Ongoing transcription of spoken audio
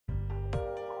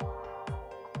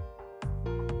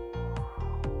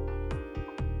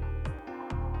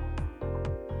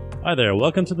Hi there,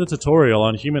 welcome to the tutorial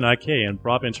on human IK and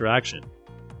prop interaction.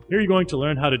 Here you're going to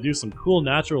learn how to do some cool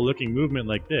natural looking movement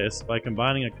like this by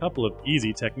combining a couple of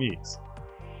easy techniques.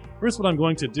 First, what I'm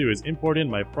going to do is import in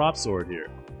my prop sword here.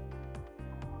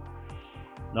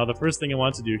 Now the first thing I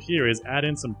want to do here is add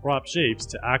in some prop shapes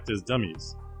to act as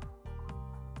dummies.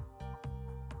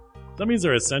 Dummies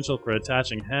are essential for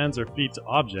attaching hands or feet to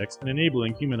objects and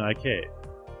enabling human IK.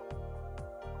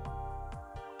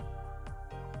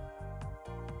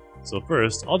 So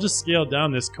first, I'll just scale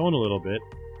down this cone a little bit,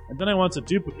 and then I want to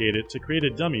duplicate it to create a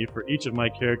dummy for each of my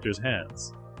character's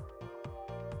hands.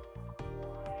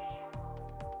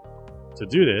 To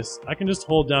do this, I can just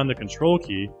hold down the Control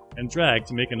key and drag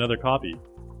to make another copy.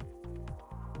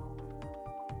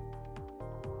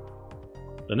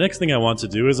 The next thing I want to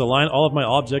do is align all of my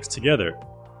objects together.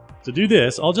 To do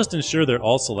this, I'll just ensure they're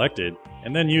all selected,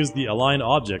 and then use the Align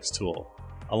Objects tool.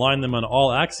 Align them on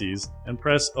all axes, and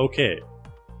press OK.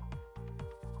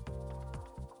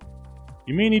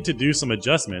 You may need to do some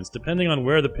adjustments depending on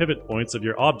where the pivot points of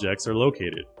your objects are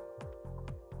located.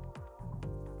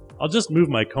 I'll just move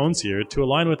my cones here to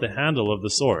align with the handle of the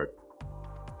sword.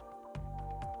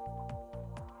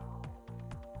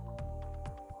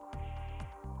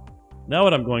 Now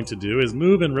what I'm going to do is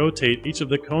move and rotate each of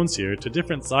the cones here to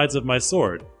different sides of my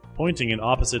sword, pointing in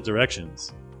opposite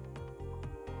directions.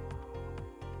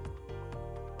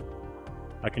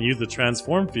 I can use the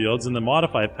transform fields in the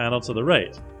modify panel to the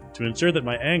right to ensure that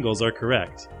my angles are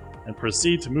correct, and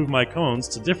proceed to move my cones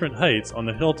to different heights on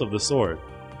the hilt of the sword.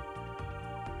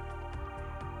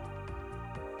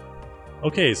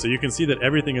 Okay, so you can see that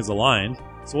everything is aligned,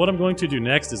 so what I'm going to do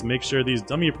next is make sure these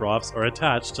dummy props are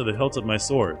attached to the hilt of my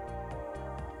sword.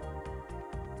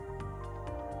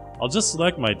 I'll just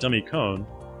select my dummy cone,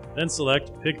 then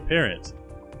select Pick Parent,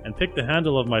 and pick the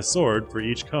handle of my sword for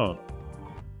each cone.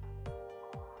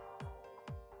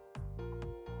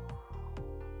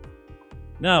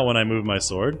 Now when I move my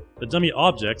sword, the dummy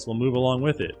objects will move along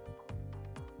with it.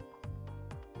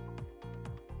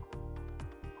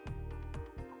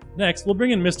 Next, we'll bring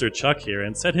in Mr. Chuck here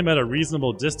and set him at a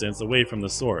reasonable distance away from the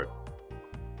sword.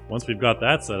 Once we've got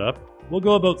that set up, we'll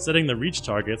go about setting the reach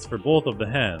targets for both of the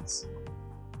hands.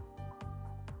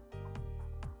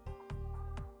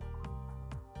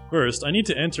 First, I need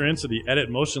to enter into the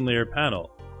Edit Motion Layer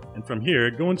panel, and from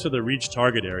here, go into the Reach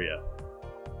Target area.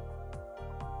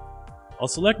 I'll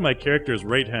select my character's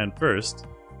right hand first,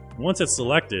 and once it's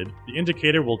selected, the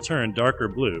indicator will turn darker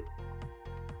blue.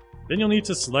 Then you'll need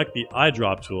to select the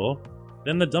eyedrop tool,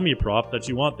 then the dummy prop that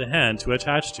you want the hand to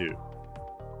attach to.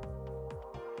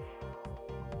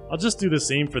 I'll just do the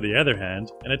same for the other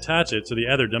hand and attach it to the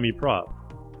other dummy prop.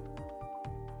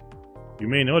 You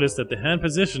may notice that the hand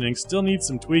positioning still needs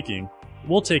some tweaking, but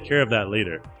we'll take care of that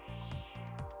later.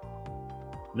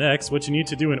 Next, what you need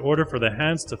to do in order for the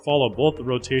hands to follow both the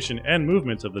rotation and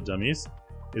movement of the dummies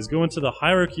is go into the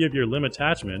hierarchy of your limb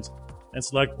attachment and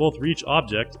select both Reach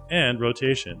Object and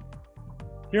Rotation.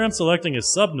 Here I'm selecting a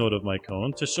subnode of my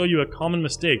cone to show you a common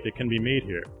mistake that can be made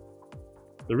here.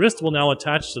 The wrist will now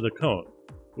attach to the cone,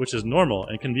 which is normal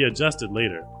and can be adjusted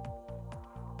later.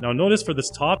 Now notice for this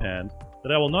top hand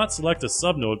that I will not select a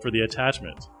subnode for the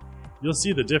attachment. You'll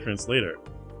see the difference later.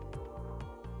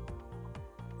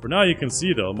 For now you can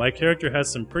see though, my character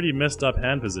has some pretty messed up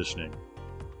hand positioning.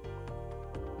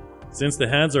 Since the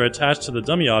hands are attached to the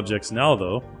dummy objects now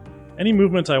though, any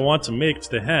movement I want to make to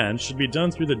the hand should be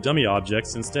done through the dummy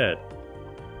objects instead.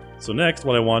 So next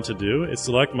what I want to do is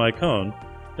select my cone,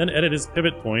 then edit its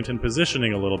pivot point and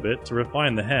positioning a little bit to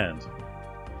refine the hand.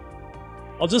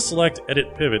 I'll just select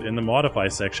Edit Pivot in the Modify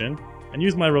section and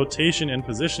use my rotation and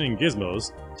positioning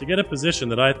gizmos to get a position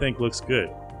that I think looks good.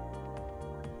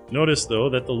 Notice though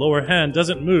that the lower hand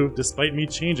doesn't move despite me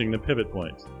changing the pivot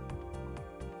point.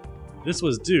 This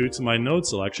was due to my node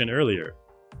selection earlier.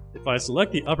 If I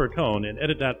select the upper cone and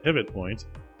edit that pivot point,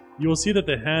 you will see that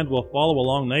the hand will follow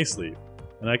along nicely,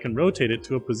 and I can rotate it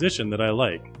to a position that I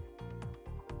like.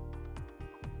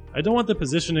 I don't want the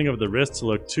positioning of the wrist to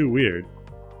look too weird,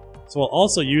 so I'll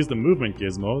also use the movement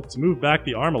gizmo to move back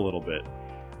the arm a little bit.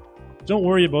 Don't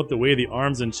worry about the way the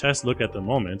arms and chest look at the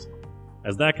moment,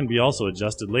 as that can be also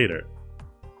adjusted later.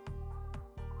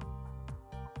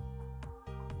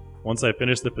 Once I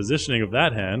finish the positioning of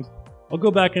that hand, I'll go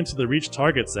back into the Reach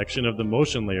Target section of the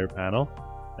Motion Layer panel,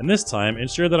 and this time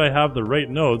ensure that I have the right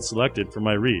node selected for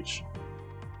my reach.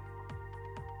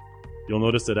 You'll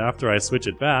notice that after I switch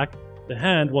it back, the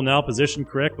hand will now position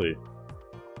correctly.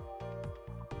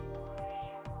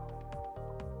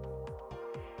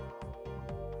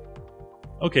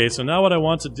 Okay, so now what I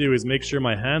want to do is make sure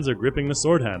my hands are gripping the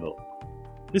sword handle.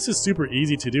 This is super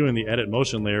easy to do in the Edit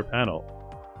Motion Layer panel.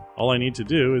 All I need to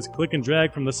do is click and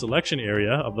drag from the selection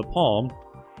area of the palm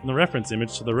and the reference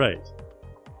image to the right,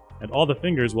 and all the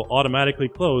fingers will automatically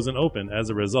close and open as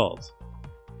a result.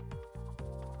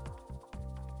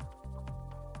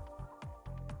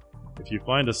 If you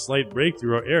find a slight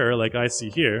breakthrough or error like I see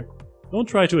here, don't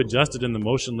try to adjust it in the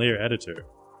motion layer editor.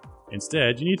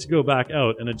 Instead, you need to go back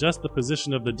out and adjust the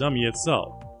position of the dummy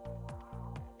itself.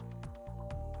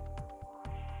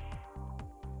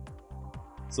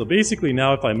 So basically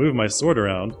now if I move my sword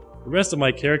around, the rest of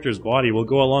my character's body will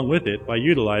go along with it by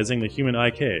utilizing the human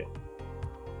IK.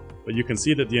 But you can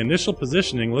see that the initial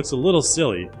positioning looks a little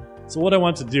silly, so what I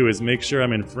want to do is make sure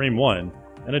I'm in frame 1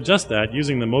 and adjust that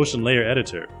using the motion layer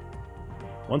editor.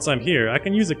 Once I'm here, I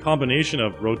can use a combination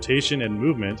of rotation and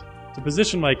movement to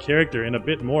position my character in a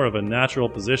bit more of a natural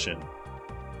position.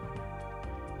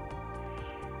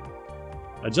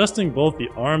 Adjusting both the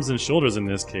arms and shoulders in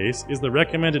this case is the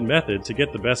recommended method to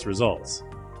get the best results.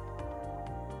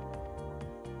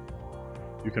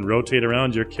 You can rotate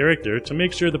around your character to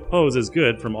make sure the pose is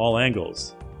good from all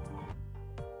angles.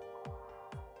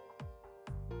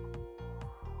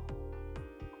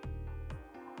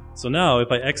 So now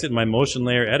if I exit my motion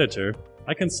layer editor,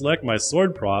 I can select my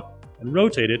sword prop and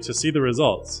rotate it to see the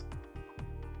results.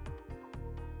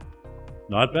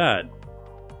 Not bad.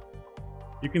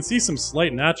 You can see some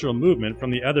slight natural movement from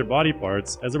the other body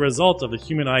parts as a result of the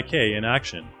human IK in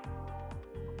action.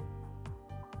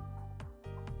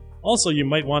 Also, you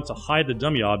might want to hide the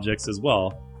dummy objects as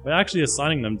well by actually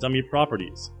assigning them dummy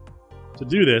properties. To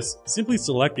do this, simply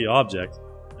select the object,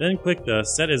 then click the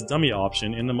Set as Dummy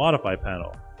option in the Modify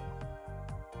panel.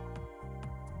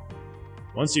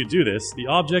 Once you do this, the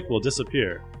object will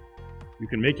disappear. You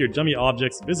can make your dummy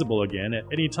objects visible again at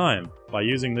any time by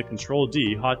using the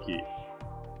Ctrl-D hotkey.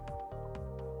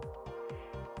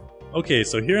 Okay,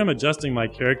 so here I'm adjusting my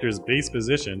character's base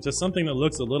position to something that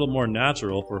looks a little more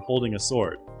natural for holding a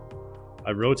sword.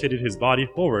 I've rotated his body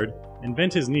forward and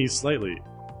bent his knees slightly.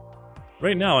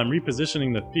 Right now I'm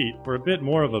repositioning the feet for a bit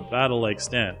more of a battle-like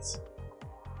stance.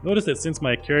 Notice that since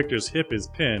my character's hip is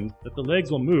pinned, that the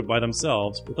legs will move by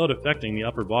themselves without affecting the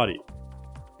upper body.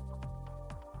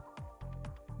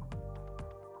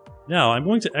 Now I'm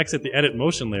going to exit the Edit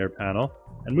Motion Layer panel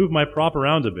and move my prop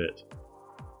around a bit.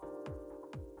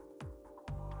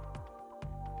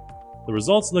 The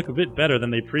results look a bit better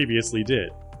than they previously did.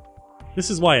 This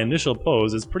is why initial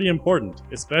pose is pretty important,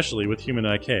 especially with human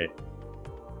IK.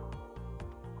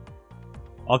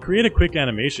 I'll create a quick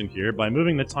animation here by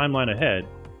moving the timeline ahead,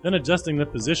 then adjusting the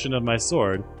position of my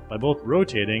sword by both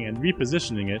rotating and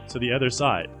repositioning it to the other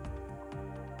side.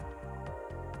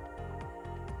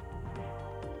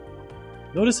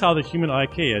 Notice how the human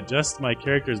IK adjusts my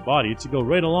character's body to go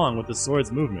right along with the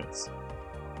sword's movements.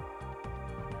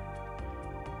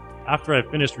 After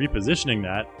I've finished repositioning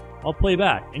that, I'll play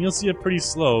back and you'll see a pretty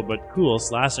slow but cool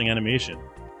slashing animation.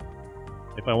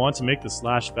 If I want to make the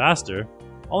slash faster,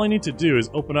 all I need to do is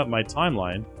open up my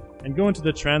timeline and go into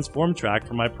the transform track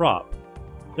for my prop,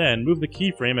 then move the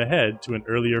keyframe ahead to an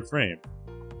earlier frame.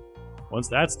 Once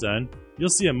that's done, you'll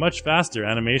see a much faster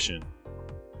animation.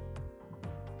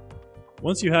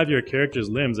 Once you have your character's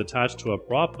limbs attached to a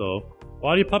prop though,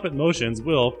 body puppet motions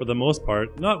will, for the most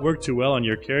part, not work too well on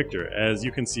your character, as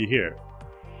you can see here.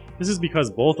 This is because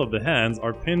both of the hands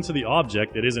are pinned to the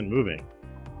object that isn't moving.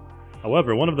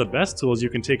 However, one of the best tools you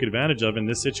can take advantage of in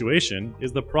this situation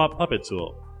is the Prop Puppet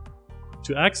tool.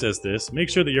 To access this, make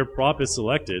sure that your prop is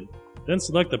selected, then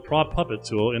select the Prop Puppet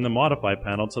tool in the Modify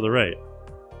panel to the right.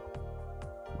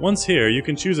 Once here, you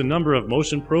can choose a number of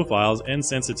motion profiles and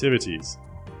sensitivities.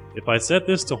 If I set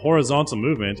this to horizontal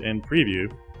movement and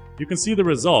preview, you can see the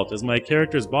result as my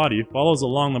character's body follows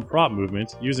along the prop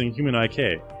movement using human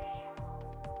IK.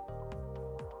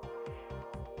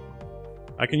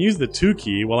 I can use the 2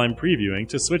 key while I'm previewing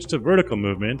to switch to vertical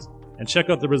movement and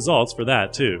check out the results for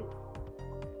that too.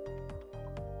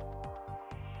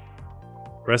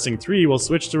 Pressing 3 will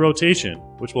switch to rotation,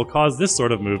 which will cause this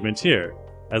sort of movement here,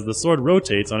 as the sword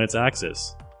rotates on its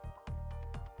axis.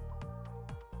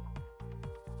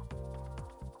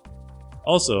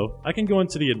 Also, I can go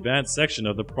into the advanced section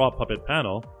of the Prop Puppet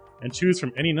panel and choose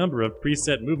from any number of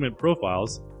preset movement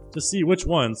profiles to see which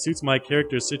one suits my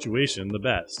character's situation the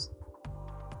best.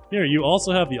 Here you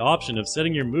also have the option of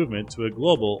setting your movement to a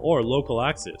global or local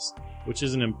axis, which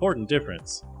is an important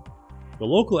difference. The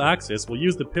local axis will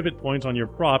use the pivot point on your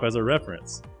prop as a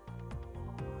reference,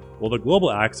 while the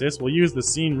global axis will use the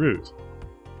scene root.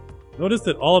 Notice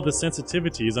that all of the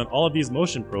sensitivities on all of these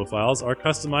motion profiles are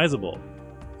customizable,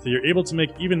 so you're able to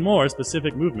make even more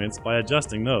specific movements by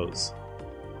adjusting those.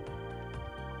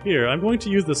 Here, I'm going to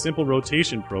use the simple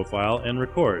rotation profile and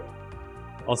record.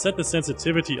 I'll set the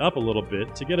sensitivity up a little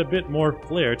bit to get a bit more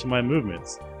flair to my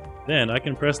movements. Then I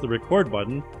can press the record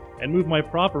button and move my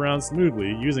prop around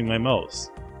smoothly using my mouse.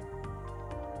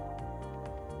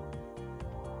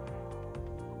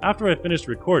 After I finished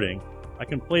recording, I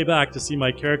can play back to see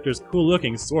my character's cool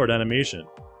looking sword animation.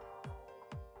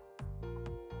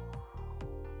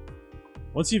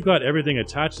 Once you've got everything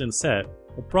attached and set,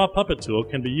 the prop puppet tool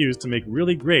can be used to make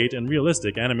really great and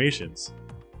realistic animations.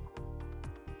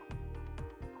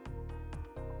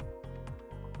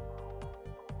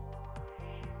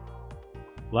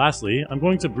 Lastly, I'm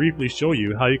going to briefly show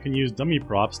you how you can use dummy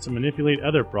props to manipulate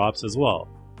other props as well.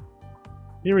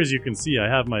 Here, as you can see, I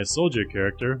have my soldier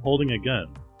character holding a gun.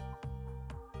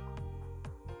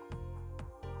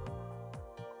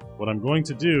 What I'm going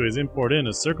to do is import in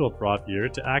a circle prop here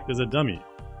to act as a dummy.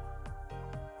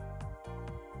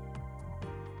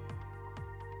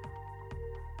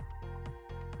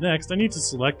 Next, I need to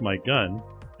select my gun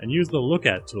and use the Look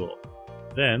At tool.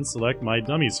 Then select my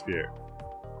dummy sphere.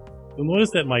 You'll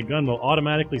notice that my gun will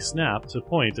automatically snap to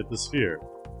point at the sphere.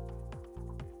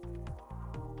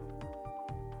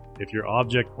 If your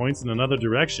object points in another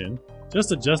direction,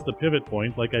 just adjust the pivot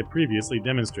point like I previously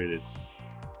demonstrated.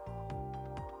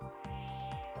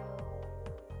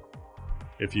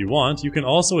 If you want, you can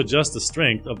also adjust the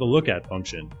strength of the Look At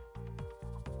function.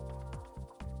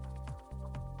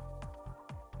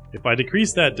 If I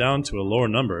decrease that down to a lower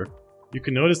number, you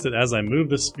can notice that as I move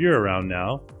the sphere around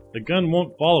now, the gun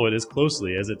won't follow it as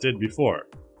closely as it did before.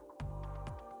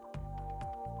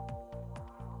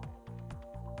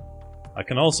 I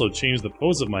can also change the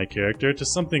pose of my character to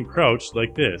something crouched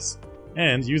like this,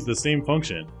 and use the same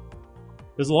function.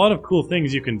 There's a lot of cool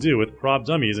things you can do with prop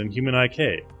dummies in Human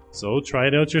IK, so try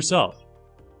it out yourself.